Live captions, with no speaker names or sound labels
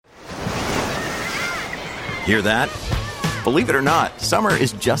Hear that? Believe it or not, summer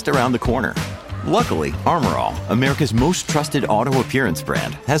is just around the corner. Luckily, Armor All, America's most trusted auto appearance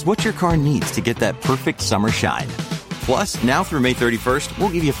brand, has what your car needs to get that perfect summer shine. Plus, now through May 31st, we'll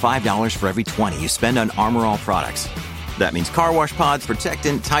give you $5 for every $20 you spend on Armor All products. That means car wash pods,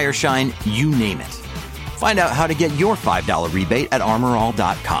 protectant, tire shine, you name it. Find out how to get your $5 rebate at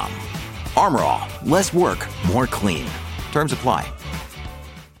armorall.com. Armor All, less work, more clean. Terms apply.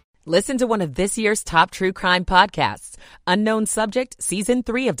 Listen to one of this year's top true crime podcasts. Unknown Subject, Season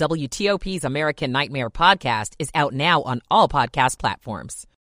 3 of WTOP's American Nightmare podcast is out now on all podcast platforms.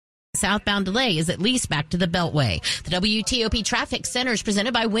 Southbound delay is at least back to the Beltway. The WTOP Traffic Center is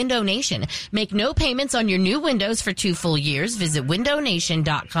presented by Window Nation. Make no payments on your new windows for 2 full years. Visit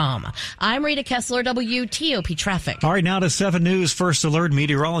windownation.com. I'm Rita Kessler, WTOP Traffic. All right, now to 7 News First Alert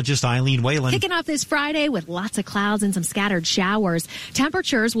meteorologist Eileen Whalen. Kicking off this Friday with lots of clouds and some scattered showers.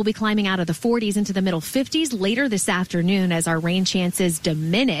 Temperatures will be climbing out of the 40s into the middle 50s later this afternoon as our rain chances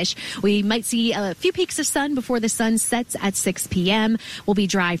diminish. We might see a few peaks of sun before the sun sets at 6 p.m. We'll be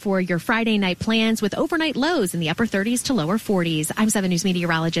dry for your Friday night plans with overnight lows in the upper 30s to lower 40s. I'm 7 News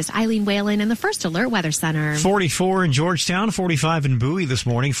meteorologist Eileen Whalen in the First Alert Weather Center. 44 in Georgetown, 45 in Bowie this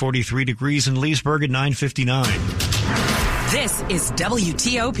morning, 43 degrees in Leesburg at 9:59. This is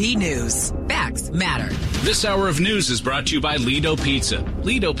WTOP News. Facts matter. This hour of news is brought to you by Lido Pizza.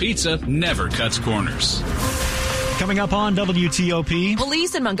 Lido Pizza never cuts corners. Coming up on WTOP.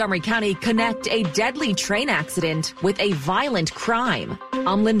 Police in Montgomery County connect a deadly train accident with a violent crime.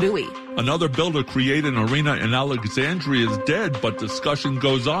 I'm Lynn Bowie. Another builder created an arena in Alexandria is dead, but discussion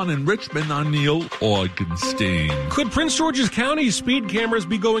goes on in Richmond on Neil Augenstein. Could Prince George's County speed cameras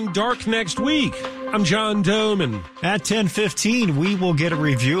be going dark next week? I'm John Doman. At 10:15, we will get a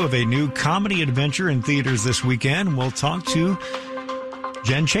review of a new comedy adventure in theaters this weekend. We'll talk to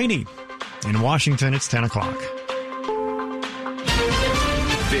Jen Chaney. In Washington, it's 10 o'clock.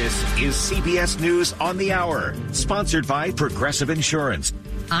 This is CBS News on the Hour, sponsored by Progressive Insurance.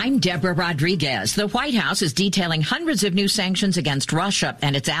 I'm Deborah Rodriguez. The White House is detailing hundreds of new sanctions against Russia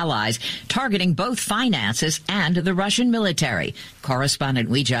and its allies, targeting both finances and the Russian military. Correspondent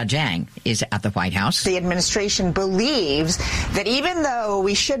Weijia Jiang is at the White House. The administration believes that even though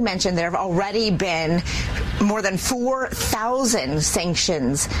we should mention there have already been more than 4,000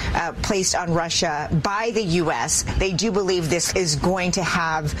 sanctions placed on Russia by the U.S., they do believe this is going to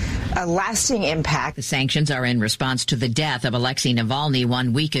have a lasting impact. The sanctions are in response to the death of Alexei Navalny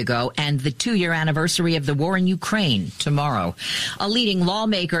 1 week ago and the 2-year anniversary of the war in Ukraine tomorrow. A leading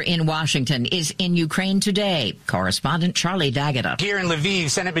lawmaker in Washington is in Ukraine today. Correspondent Charlie D'Agata. Here in Lviv,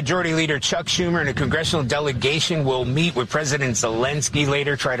 Senate Majority Leader Chuck Schumer and a congressional delegation will meet with President Zelensky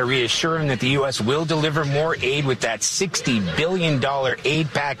later, try to reassure him that the U.S. will deliver more aid with that $60 billion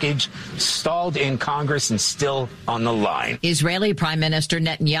aid package stalled in Congress and still on the line. Israeli Prime Minister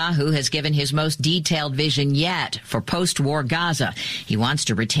Netanyahu has given his most detailed vision yet for post-war Gaza. He wants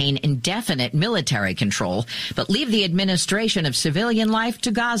to retain indefinite military control, but leave the administration of civilian life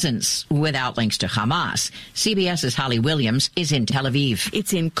to Gazans, without links to Hamas. CBS's Holly Williams is in Tel Aviv.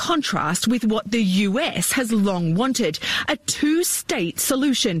 It's in contrast with what the U.S. has long wanted, a two-state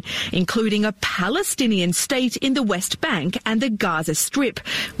solution, including a Palestinian state in the West Bank and the Gaza Strip,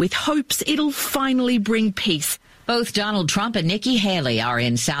 with hopes it'll finally bring peace. Both Donald Trump and Nikki Haley are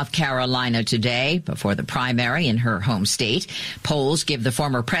in South Carolina today before the primary in her home state. Polls give the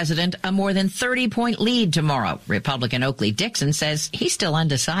former president a more than 30-point lead tomorrow. Republican Oakley Dixon says he's still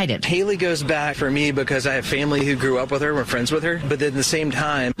undecided. Haley goes back for me because I have family who grew up with her, we're friends with her. But then at the same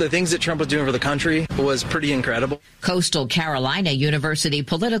time, the things that Trump was doing for the country was pretty incredible. Coastal Carolina University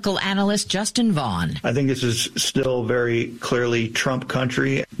political analyst Justin Vaughn. I think this is still very clearly Trump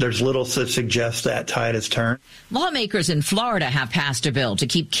country. There's little to suggest that tide has turned. Lawmakers in Florida have passed a bill to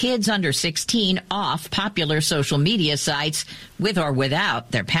keep kids under 16 off popular social media sites with or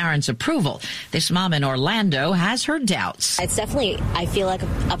without their parents' approval. This mom in Orlando has her doubts. It's definitely, I feel like,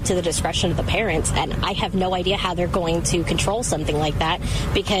 up to the discretion of the parents, and I have no idea how they're going to control something like that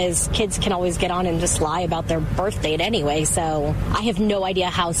because kids can always get on and just lie about their birth date anyway, so I have no idea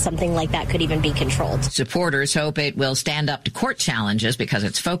how something like that could even be controlled. Supporters hope it will stand up to court challenges because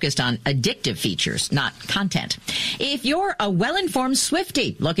it's focused on addictive features, not content. If you're a well-informed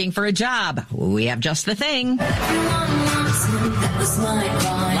Swiftie looking for a job, we have just the thing.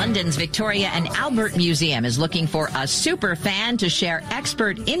 London's Victoria and Albert Museum is looking for a super fan to share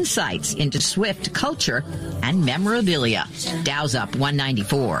expert insights into Swift culture and memorabilia. Dow's up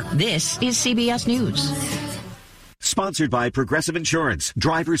 194. This is CBS News. Sponsored by Progressive Insurance.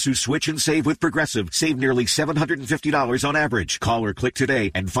 Drivers who switch and save with Progressive save nearly $750 on average. Call or click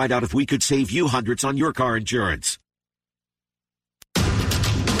today and find out if we could save you hundreds on your car insurance.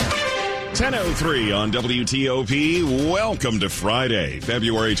 10:03 on WTOP. Welcome to Friday,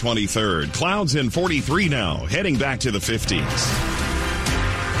 February 23rd. Clouds in 43 now, heading back to the 50s.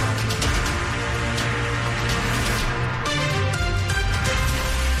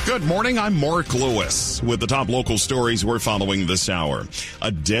 Good morning, I'm Mark Lewis with the top local stories we're following this hour. A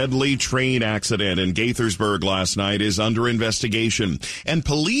deadly train accident in Gaithersburg last night is under investigation, and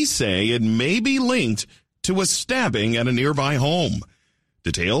police say it may be linked to a stabbing at a nearby home.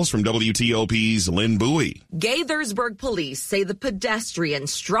 Details from WTOP's Lynn Bowie. Gaithersburg police say the pedestrian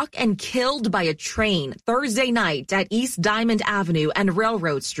struck and killed by a train Thursday night at East Diamond Avenue and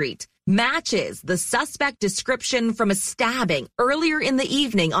Railroad Street matches the suspect description from a stabbing earlier in the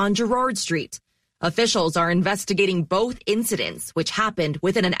evening on Girard Street. Officials are investigating both incidents, which happened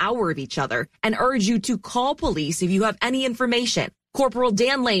within an hour of each other, and urge you to call police if you have any information. Corporal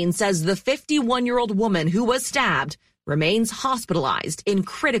Dan Lane says the 51-year-old woman who was stabbed remains hospitalized in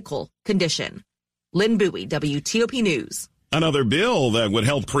critical condition. Lynn Bowie, WTOP News. Another bill that would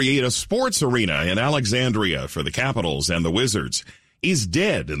help create a sports arena in Alexandria for the Capitals and the Wizards is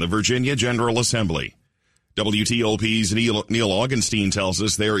dead in the Virginia General Assembly. WTOP's Neil Augenstein tells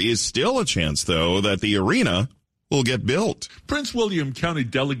us there is still a chance, though, that the arena will get built. Prince William County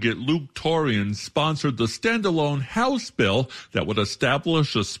Delegate Luke Torian sponsored the standalone House bill that would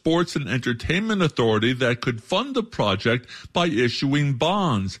establish a sports and entertainment authority that could fund the project by issuing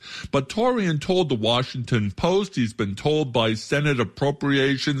bonds. But Torian told the Washington Post he's been told by Senate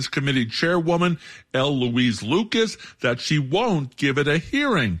Appropriations Committee Chairwoman L. Louise Lucas that she won't give it a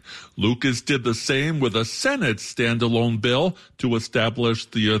hearing. Lucas did the same with a Senate standalone bill to establish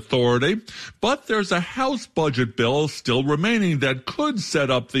the authority. But there's a House budget bill still remaining that could set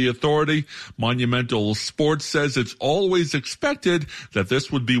up the authority. Monumental Sports says it's always expected that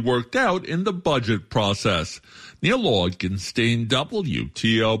this would be worked out in the budget process. Neil Augenstein,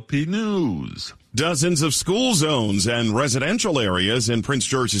 WTOP News. Dozens of school zones and residential areas in Prince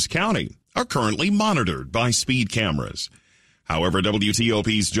George's County are currently monitored by speed cameras. However,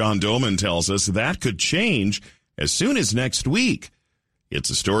 WTOP's John Doman tells us that could change as soon as next week. It's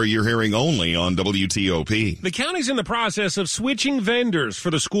a story you're hearing only on WTOP. The county's in the process of switching vendors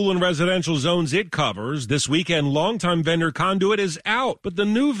for the school and residential zones it covers. This weekend, longtime vendor Conduit is out, but the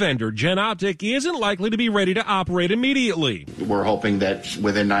new vendor, Genoptic, isn't likely to be ready to operate immediately. We're hoping that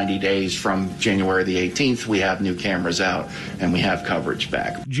within 90 days from January the 18th, we have new cameras out and we have coverage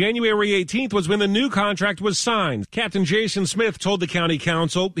back. January 18th was when the new contract was signed. Captain Jason Smith told the county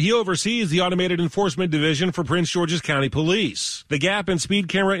council he oversees the Automated Enforcement Division for Prince George's County Police. The gap in speed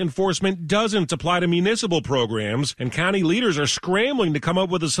camera enforcement doesn't apply to municipal programs, and county leaders are scrambling to come up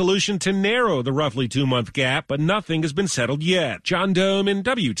with a solution to narrow the roughly 2-month gap, but nothing has been settled yet. John Doman,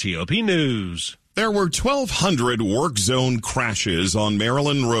 WTOP News. There were 1,200 work zone crashes on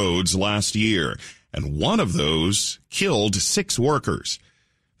Maryland roads last year, and one of those killed 6 workers.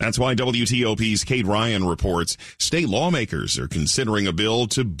 That's why WTOP's Kate Ryan reports state lawmakers are considering a bill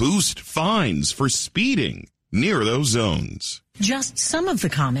to boost fines for speeding near those zones. Just some of the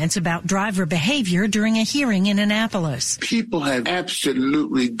comments about driver behavior during a hearing in Annapolis. People have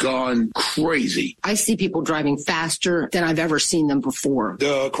absolutely gone crazy. I see people driving faster than I've ever seen them before.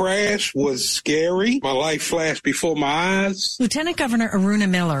 The crash was scary. My life flashed before my eyes. Lieutenant Governor Aruna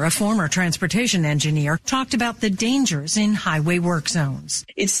Miller, a former transportation engineer, talked about the dangers in highway work zones.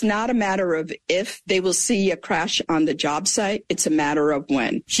 It's not a matter of if they will see a crash on the job site. It's a matter of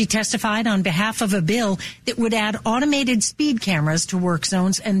when. She testified on behalf of a bill that would add automated speed cameras to work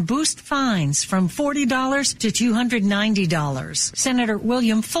zones and boost fines from $40 to $290. Senator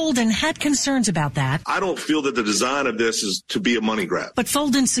William Folden had concerns about that. I don't feel that the design of this is to be a money grab. But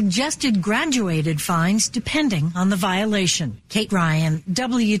Folden suggested graduated fines depending on the violation. Kate Ryan,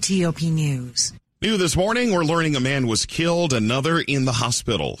 WTOP News. New this morning, we're learning a man was killed, another in the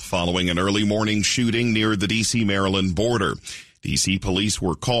hospital following an early morning shooting near the D.C.-Maryland border. D.C. police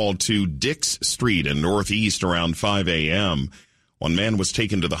were called to Dix Street in Northeast around 5 a.m. One man was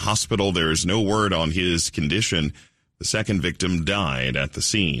taken to the hospital. There's no word on his condition. The second victim died at the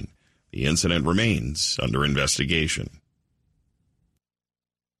scene. The incident remains under investigation.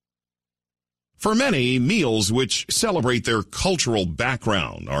 For many, meals which celebrate their cultural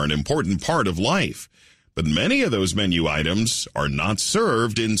background are an important part of life. But many of those menu items are not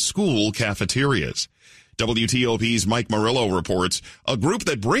served in school cafeterias. WTOP's Mike Murillo reports a group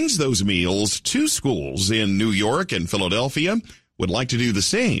that brings those meals to schools in New York and Philadelphia would like to do the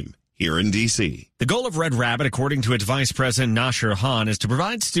same here in D.C. The goal of Red Rabbit, according to its Vice President Nasher Khan, is to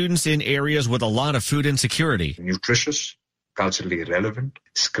provide students in areas with a lot of food insecurity nutritious, culturally relevant,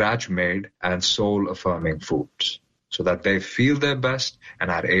 scratch-made, and soul-affirming foods, so that they feel their best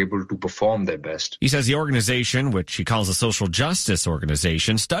and are able to perform their best. He says the organization, which he calls a social justice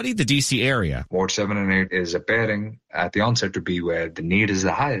organization, studied the D.C. area. Ward 7 and 8 is appearing at the onset to be where the need is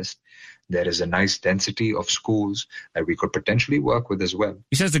the highest. There is a nice density of schools that we could potentially work with as well.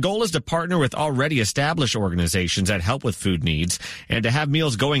 He says the goal is to partner with already established organizations that help with food needs and to have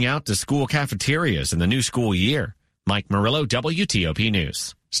meals going out to school cafeterias in the new school year. Mike Murillo, WTOP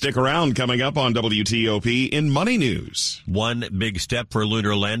News. Stick around. Coming up on WTOP in Money News. One big step for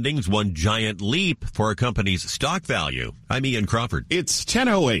lunar landings, one giant leap for a company's stock value. I'm Ian Crawford. It's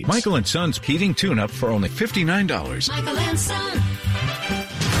 10:08. Michael and Son's heating tune-up for only $59. Michael and Son.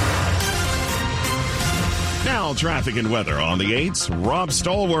 Now, traffic and weather on the 8s. Rob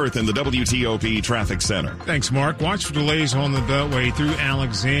Stallworth in the WTOP Traffic Center. Thanks, Mark. Watch for delays on the Beltway through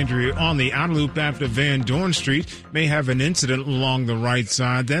Alexandria on the outer loop after Van Dorn Street. May have an incident along the right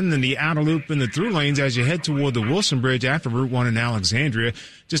side. Then in the outer loop in the through lanes as you head toward the Wilson Bridge after Route 1 in Alexandria.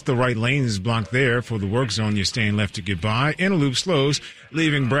 Just the right lane is blocked there for the work zone. You're staying left to get by. Inner loop slows,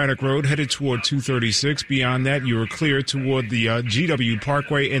 leaving Braddock Road, headed toward 236. Beyond that, you are clear toward the GW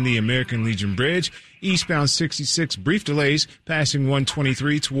Parkway and the American Legion Bridge. Eastbound 66, brief delays passing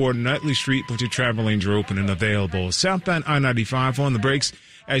 123 toward Nutley Street, but your travel lanes are open and available. Southbound I-95 on the brakes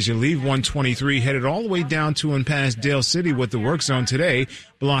as you leave 123, headed all the way down to and past Dale City with the work zone today,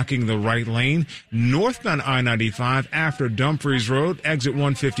 blocking the right lane. Northbound I-95 after Dumfries Road, exit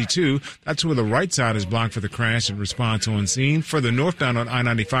 152. That's where the right side is blocked for the crash and response on scene. Further northbound on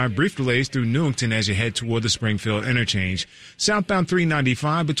I-95, brief delays through Newington as you head toward the Springfield interchange. Southbound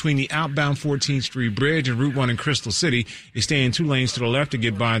 395 between the outbound 14th Street Bridge and Route 1 in Crystal City. You stay in two lanes to the left to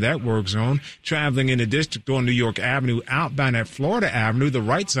get by that work zone. Traveling in the district on New York Avenue, outbound at Florida Avenue, the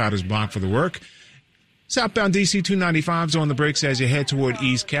right side is blocked for the work. Southbound DC 295 is on the brakes as you head toward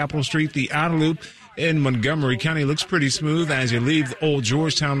East Capitol Street. The outer loop in Montgomery County looks pretty smooth as you leave Old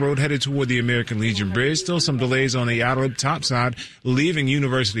Georgetown Road headed toward the American Legion Bridge. Still some delays on the outer loop top side, leaving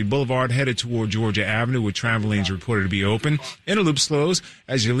University Boulevard headed toward Georgia Avenue with travel lanes reported to be open. Inner loop slows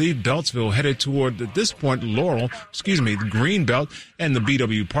as you leave Beltsville headed toward, at this point, the Greenbelt and the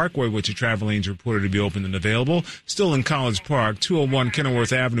BW Parkway with your travel lanes reported to be open and available. Still in College Park, 201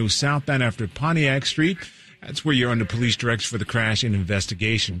 Kenilworth Avenue southbound after Pontiac Street. That's where you're under police direction for the crash and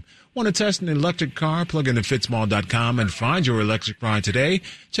investigation. Want to test an electric car? Plug into Fitzmall.com and find your electric ride today.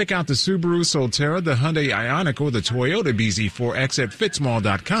 Check out the Subaru Solterra, the Hyundai Ioniq, or the Toyota BZ4X at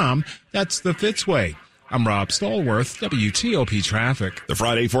Fitzmall.com. That's the Fitz way. I'm Rob Stallworth, WTOP Traffic. The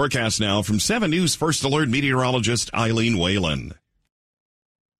Friday forecast now from 7 News First Alert meteorologist Eileen Whalen.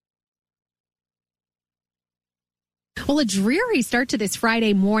 Well, a dreary start to this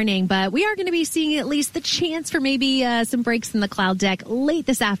Friday morning, but we are going to be seeing at least the chance for maybe some breaks in the cloud deck late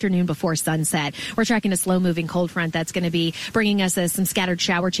this afternoon before sunset. We're tracking a slow-moving cold front that's going to be bringing us some scattered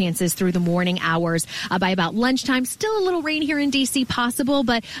shower chances through the morning hours. By about lunchtime, still a little rain here in D.C. possible,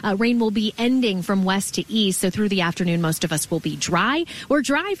 but rain will be ending from west to east. So through the afternoon, most of us will be dry. We're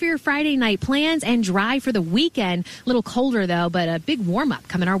dry for your Friday night plans and dry for the weekend. A little colder, though, but a big warm-up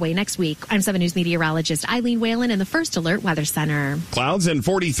coming our way next week. I'm 7 News meteorologist Eileen Whalen in the First Alert Weather Center. Clouds and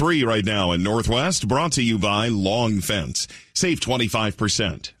 43 right now in Northwest, brought to you by Long Fence. Save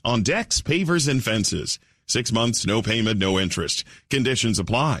 25% on decks, pavers, and fences. 6 months, no payment, no interest. Conditions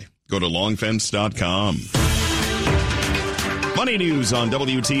apply. Go to longfence.com. Money News on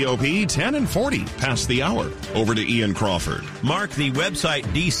WTOP, 10 and 40 past the hour. Over to Ian Crawford. Mark, the website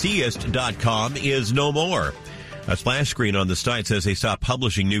dcist.com is no more. A splash screen on the site says they stopped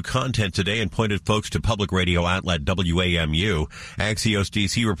publishing new content today and pointed folks to public radio outlet WAMU. Axios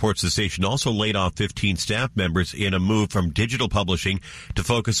DC reports the station also laid off 15 staff members in a move from digital publishing to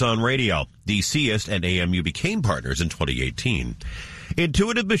focus on radio. DCist and AMU became partners in 2018.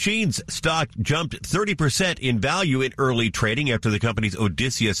 Intuitive Machines stock jumped 30% in value in early trading after the company's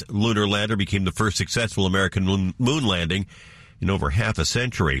Odysseus lunar lander became the first successful American moon landing in over half a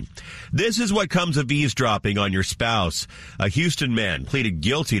century. This is what comes of eavesdropping on your spouse. A Houston man pleaded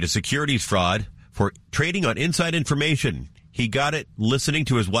guilty to securities fraud for trading on inside information. He got it listening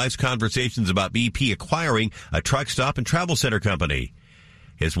to his wife's conversations about BP acquiring a truck stop and travel center company.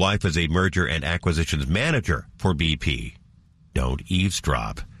 His wife is a merger and acquisitions manager for BP. Don't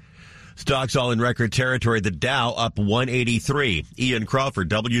eavesdrop. Stocks all in record territory. The Dow up 183. Ian Crawford,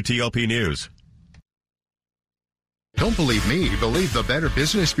 WTOP News. Don't believe me, believe the Better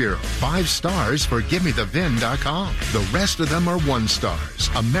Business Bureau. 5 stars for GiveMeTheVIN.com. The rest of them are 1 stars.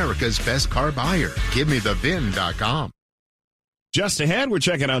 America's best car buyer. GiveMeTheVIN.com. Just ahead, we're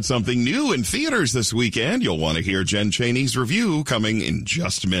checking out something new in theaters this weekend. You'll want to hear Jen Chaney's review coming in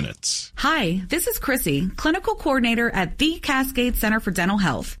just minutes. Hi, this is Chrissy, clinical coordinator at the Cascade Center for Dental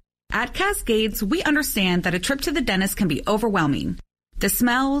Health. At Cascades, we understand that a trip to the dentist can be overwhelming. The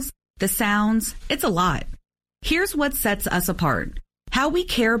smells, the sounds, it's a lot. Here's what sets us apart. How we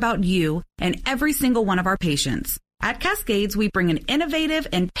care about you and every single one of our patients. At Cascades, we bring an innovative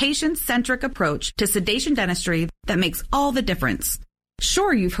and patient-centric approach to sedation dentistry that makes all the difference.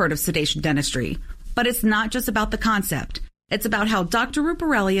 Sure, you've heard of sedation dentistry, but it's not just about the concept. It's about how Dr.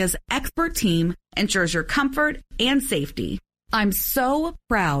 Ruparelia's expert team ensures your comfort and safety. I'm so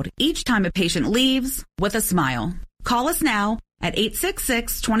proud each time a patient leaves with a smile. Call us now at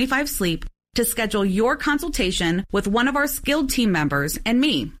 866-25-SLEEP to schedule your consultation with one of our skilled team members and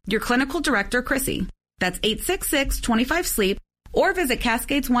me, your clinical director, Chrissy. That's 866-25-SLEEP or visit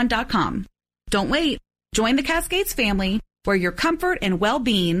Cascades1.com. Don't wait. Join the Cascades family where your comfort and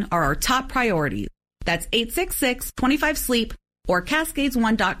well-being are our top priorities. That's 866-25-SLEEP or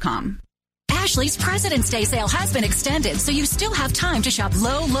Cascades1.com. Ashley's President's Day sale has been extended, so you still have time to shop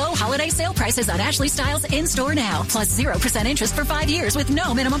low holiday sale prices on Ashley Styles in-store now. Plus 0% interest for 5 years with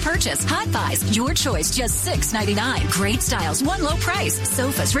no minimum purchase. Hot Buys, your choice, just $6.99. Great styles, one low price.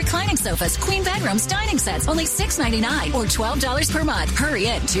 Sofas, reclining sofas, queen bedrooms, dining sets, only $6.99 or $12 per month. Hurry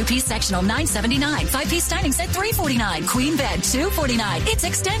in. 2-piece sectional, $9.79. 5-piece dining set, $3.49. Queen bed, $2.49. It's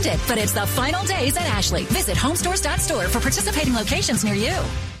extended, but it's the final days at Ashley. Visit homestores.store for participating locations near you.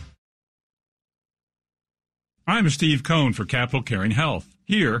 I'm Steve Cohn for Capital Caring Health.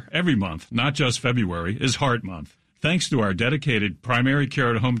 Here, every month, not just February, is Heart Month. Thanks to our dedicated primary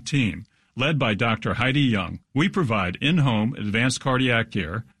care at home team, led by Dr. Heidi Young, we provide in-home advanced cardiac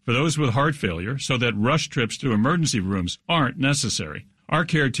care for those with heart failure so that rush trips to emergency rooms aren't necessary. Our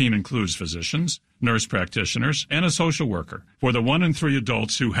care team includes physicians, nurse practitioners, and a social worker. For the 1 in 3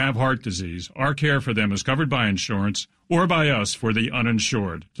 adults who have heart disease, our care for them is covered by insurance or by us for the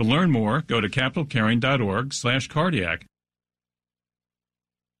uninsured. To learn more, go to capitalcaring.org/cardiac.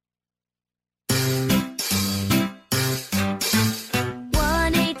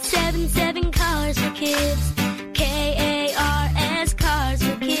 Cars for Kids. KARS Cars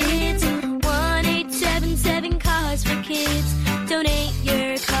for Kids. 1-877 Cars for Kids. Donate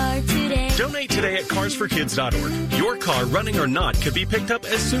your car today. Donate today at carsforkids.org. Your car, running or not, could be picked up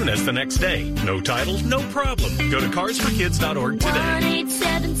as soon as the next day. No title, no problem. Go to carsforkids.org today.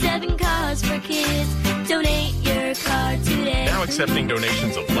 1-877 Cars for Kids. Donate your car today. Now accepting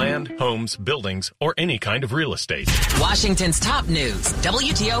donations of land, homes, buildings, or any kind of real estate. Washington's top news,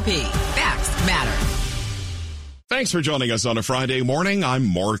 WTOP. Facts matter. Thanks for joining us on a Friday morning. I'm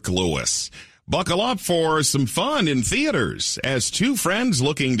Mark Lewis. Buckle up for some fun in theaters as 2 friends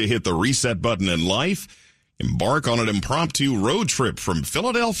looking to hit the reset button in life embark on an impromptu road trip from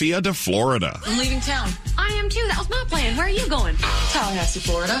Philadelphia to Florida. I'm leaving town. I am too. That was my plan. Where are you going? Tallahassee,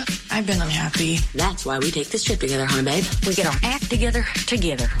 Florida. I've been unhappy. That's why we take this trip together, huh, babe? We get our act together.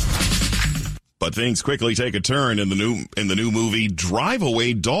 But things quickly take a turn in the new movie Drive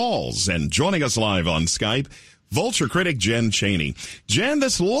Away Dolls. And joining us live on Skype, Vulture critic Jen Chaney. Jen,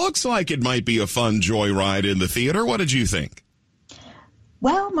 this looks like it might be a fun joyride in the theater. What did you think?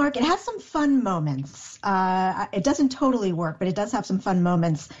 Well, Mark, it has some fun moments. It doesn't totally work, but it does have some fun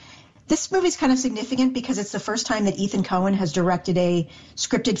moments. This movie's kind of significant because it's the first time that Ethan Coen has directed a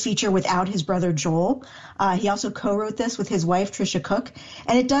scripted feature without his brother Joel. He also co-wrote this with his wife, Trisha Cook.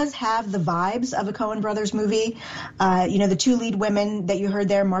 And it does have the vibes of a Coen Brothers movie. The 2 lead women that you heard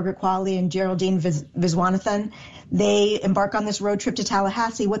there, Margaret Qualley and Geraldine Viswanathan, they embark on this road trip to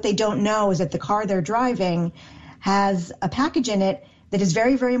Tallahassee. What they don't know is that the car they're driving has a package in it that is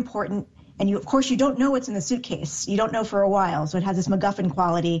very, very important. And you don't know what's in the suitcase. You don't know for a while. So it has this MacGuffin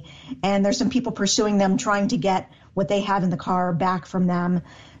quality. And there's some people pursuing them, trying to get what they have in the car back from them.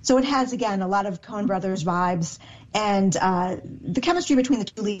 So it has, again, a lot of Coen Brothers vibes. And the chemistry between the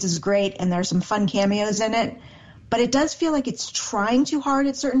 2 leads is great. And there's some fun cameos in it. But it does feel like it's trying too hard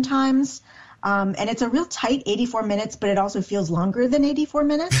at certain times. And it's a real tight 84 minutes, but it also feels longer than 84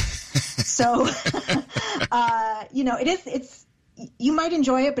 minutes. So, it's you might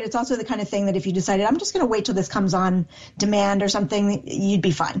enjoy it, but it's also the kind of thing that if you decided, I'm just going to wait till this comes on demand or something, you'd be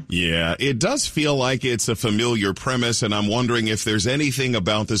fine. Yeah, it does feel like it's a familiar premise, and I'm wondering if there's anything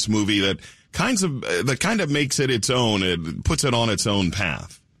about this movie that kind of makes it its own, it puts it on its own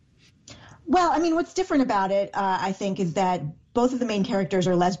path. Well, I mean, what's different about it, I think, is that both of the main characters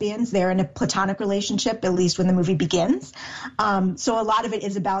are lesbians. They're in a platonic relationship, at least when the movie begins. So a lot of it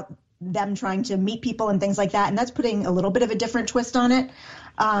is about them trying to meet people and things like that. And that's putting a little bit of a different twist on it.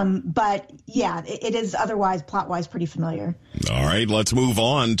 But yeah, it is otherwise plot-wise pretty familiar. All right, let's move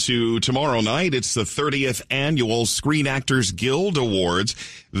on to tomorrow night. It's the 30th annual Screen Actors Guild Awards.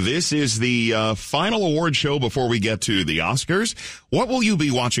 This is the final award show before we get to the Oscars. What will you be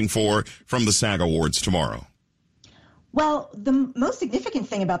watching for from the SAG Awards tomorrow? Well, the most significant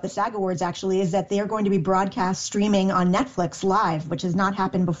thing about the SAG Awards actually is that they are going to be broadcast streaming on Netflix live, which has not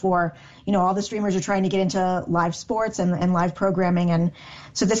happened before. You know, all the streamers are trying to get into live sports and live programming, and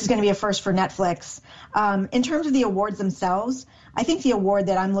so this is going to be a first for Netflix. In terms of the awards themselves, I think the award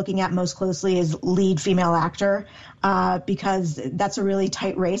that I'm looking at most closely is lead female actor, because that's a really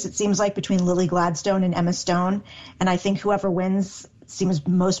tight race, it seems like, between Lily Gladstone and Emma Stone, and I think whoever wins seems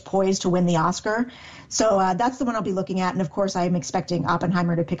most poised to win the Oscar. So that's the one I'll be looking at. And, of course, I am expecting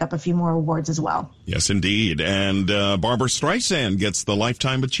Oppenheimer to pick up a few more awards as well. Yes, indeed. And Barbara Streisand gets the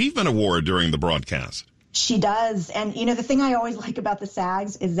Lifetime Achievement Award during the broadcast. She does. And, you know, the thing I always like about the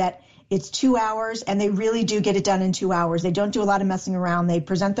SAGs is that it's 2 hours, and they really do get it done in 2 hours. They don't do a lot of messing around. They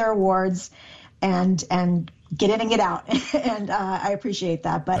present their awards and get in and get out. And I appreciate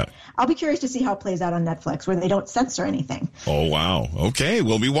that. But I'll be curious to see how it plays out on Netflix, where they don't censor anything. Oh, wow. Okay,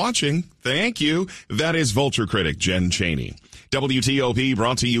 we'll be watching. Thank you. That is Vulture critic Jen Chaney. WTOP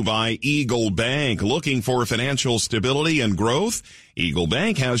brought to you by Eagle Bank. Looking for financial stability and growth? Eagle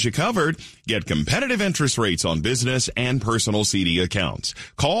Bank has you covered. Get competitive interest rates on business and personal CD accounts.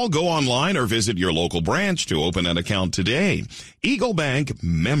 Call, go online, or visit your local branch to open an account today. Eagle Bank,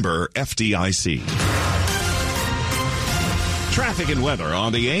 member FDIC. Traffic and weather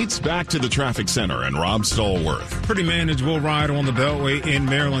on the 8s. Back to the traffic center and Rob Stallworth. Pretty manageable ride on the Beltway in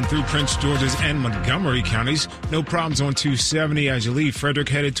Maryland through Prince George's and Montgomery counties. No problems on 270 as you leave Frederick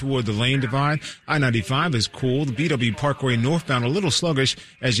headed toward the lane divide. I-95 is cool. The BW Parkway northbound a little sluggish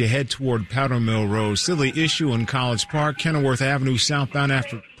as you head toward Powder Mill Road. Still the issue in College Park. Kenilworth Avenue southbound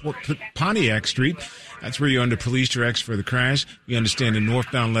after Pontiac Street. That's where you're under police direction for the crash. We understand the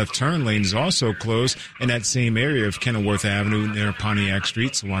northbound left turn lane is also closed in that same area of Kenilworth Avenue near Pontiac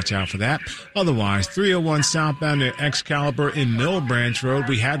Street, so watch out for that. Otherwise, 301 southbound near Excalibur in Mill Branch Road.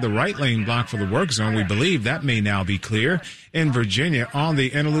 We had the right lane blocked for the work zone. We believe that may now be clear. In Virginia, on the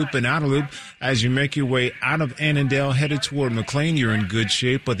inner loop and outer loop, as you make your way out of Annandale headed toward McLean, you're in good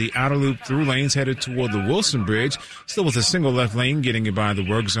shape, but the outer loop through lanes headed toward the Wilson Bridge, still with a single left lane getting you by the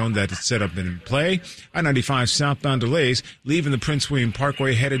work zone that is set up and in play. I-95 southbound delays, leaving the Prince William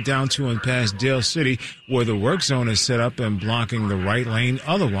Parkway headed down to and past Dale City, where the work zone is set up and blocking the right lane.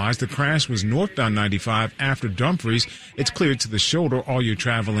 Otherwise, the crash was northbound 95 after Dumfries. It's cleared to the shoulder. All your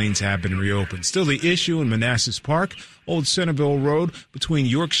travel lanes have been reopened. Still the issue in Manassas Park, Old Centerville Road between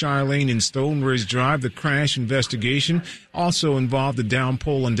Yorkshire Lane and Stonebridge Drive. The crash investigation also involved the down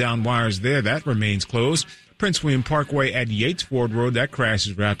pole and down wires there. That remains closed. Prince William Parkway at Yates Ford Road, that crash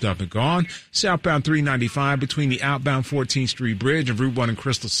is wrapped up and gone. Southbound 395 between the outbound 14th Street Bridge and Route 1 in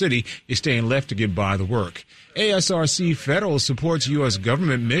Crystal City is staying left to get by the work. ASRC Federal supports U.S.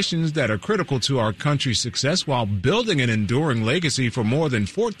 government missions that are critical to our country's success while building an enduring legacy for more than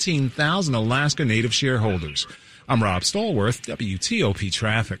 14,000 Alaska Native shareholders. I'm Rob Stallworth, WTOP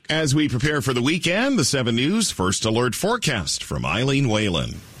Traffic. As we prepare for the weekend, the 7 News First Alert Forecast from Eileen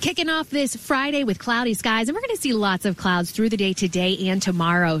Whalen. Kicking off this Friday with cloudy skies, and we're going to see lots of clouds through the day today and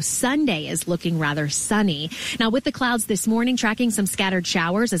tomorrow. Sunday is looking rather sunny. Now, with the clouds this morning, tracking some scattered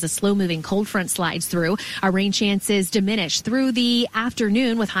showers as a slow-moving cold front slides through. Our rain chances diminish through the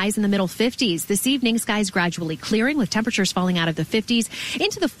afternoon with highs in the middle 50s. This evening, skies gradually clearing with temperatures falling out of the 50s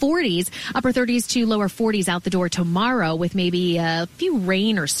into the 40s, upper 30s to lower 40s out the door tomorrow with maybe a few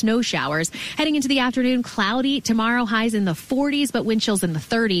rain or snow showers. Heading into the afternoon, cloudy. Tomorrow, highs in the 40s, but wind chills in the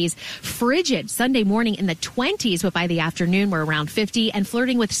 30s. Frigid Sunday morning in the 20s, but by the afternoon, we're around 50 and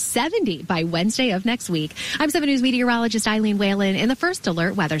flirting with 70 by Wednesday of next week. I'm 7 News meteorologist Eileen Whalen in the First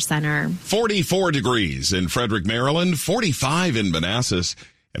Alert Weather Center. 44 degrees in Frederick, Maryland, 45 in Manassas,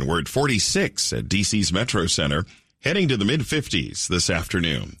 and we're at 46 at DC's Metro Center, heading to the mid-50s this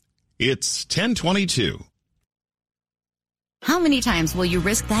afternoon. It's 10:22. How many times will you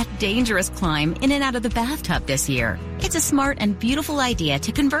risk that dangerous climb in and out of the bathtub this year? It's a smart and beautiful idea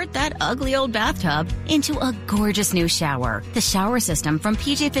to convert that ugly old bathtub into a gorgeous new shower. The shower system from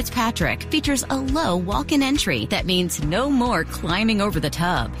PJ Fitzpatrick features a low walk-in entry that means no more climbing over the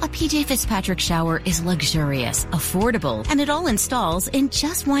tub. A PJ Fitzpatrick shower is luxurious, affordable, and it all installs in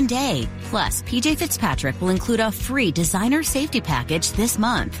just one day. Plus, PJ Fitzpatrick will include a free designer safety package this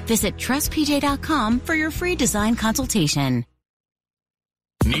month. Visit trustpj.com for your free design consultation.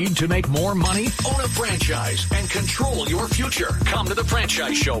 Need to make more money? Own a franchise and control your future. Come to the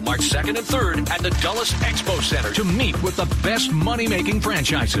Franchise Show March 2nd and 3rd at the Dulles Expo Center to meet with the best money-making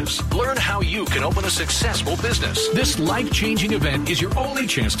franchises. Learn how you can open a successful business. This life-changing event is your only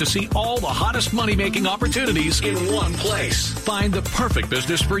chance to see all the hottest money-making opportunities in one place. Find the perfect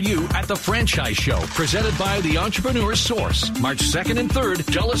business for you at the Franchise Show, presented by the Entrepreneur's Source. March 2nd and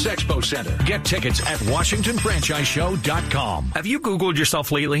 3rd, Dulles Expo Center. Get tickets at WashingtonFranchiseShow.com. Have you Googled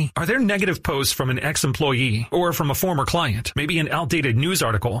yourself lately? Are there negative posts from an ex-employee or from a former client? Maybe an outdated news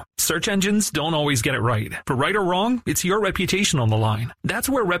article? Search engines don't always get it right. For right or wrong, it's your reputation on the line. That's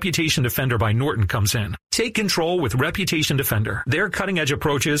where Reputation Defender by Norton comes in. Take control with Reputation Defender. Their cutting-edge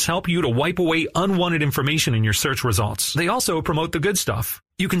approaches help you to wipe away unwanted information in your search results. They also promote the good stuff.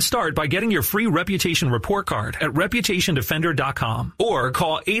 You can start by getting your free reputation report card at reputationdefender.com or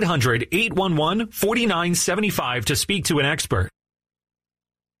call 800-811-4975 to speak to an expert.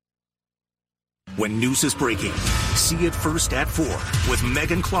 When news is breaking, see it first at 4 with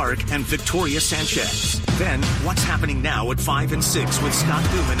Megan Clark and Victoria Sanchez. Then, what's happening now at 5 and 6 with Scott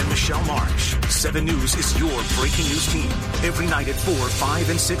Newman and Michelle Marsh. 7 News is your breaking news team every night at 4,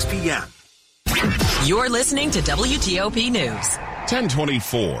 5, and 6 p.m. You're listening to WTOP News.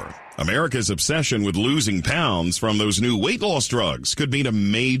 1024. America's obsession with losing pounds from those new weight loss drugs could mean a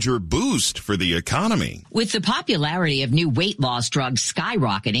major boost for the economy. With the popularity of new weight loss drugs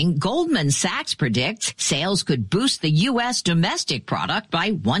skyrocketing, Goldman Sachs predicts sales could boost the U.S. domestic product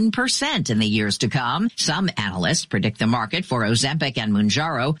by 1% in the years to come. Some analysts predict the market for Ozempic and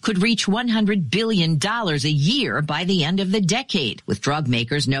Mounjaro could reach $100 billion a year by the end of the decade, with drug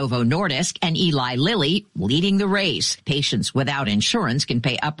makers Novo Nordisk and Eli Lilly leading the race. Patients without insurance can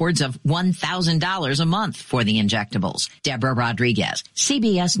pay upwards of $1,000 a month for the injectables. Deborah Rodriguez,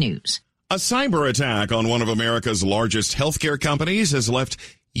 CBS News. A cyber attack on one of America's largest healthcare companies has left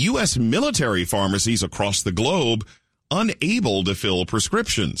U.S. military pharmacies across the globe unable to fill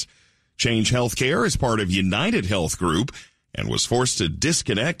prescriptions. Change Healthcare is part of United Health Group and was forced to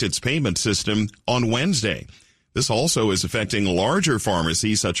disconnect its payment system on Wednesday. This also is affecting larger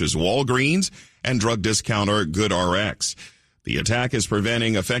pharmacies such as Walgreens and drug discounter GoodRx. The attack is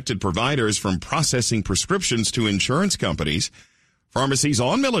preventing affected providers from processing prescriptions to insurance companies. Pharmacies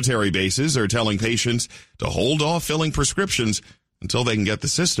on military bases are telling patients to hold off filling prescriptions until they can get the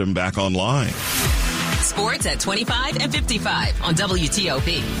system back online. Sports at 25 and 55 on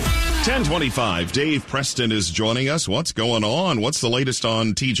WTOP. 1025, Dave Preston is joining us. What's going on? What's the latest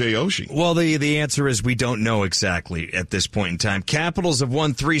on TJ Oshie? Well, the answer is we don't know exactly at this point in time. Capitals have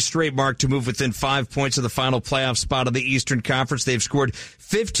won 3 straight, Mark, to move within 5 points of the final playoff spot of the Eastern Conference. They've scored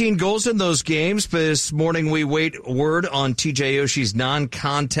 15 goals in those games. But this morning we wait word on TJ Oshie's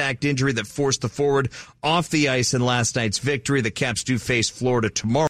non-contact injury that forced the forward off the ice in last night's victory. The Caps do face Florida tomorrow.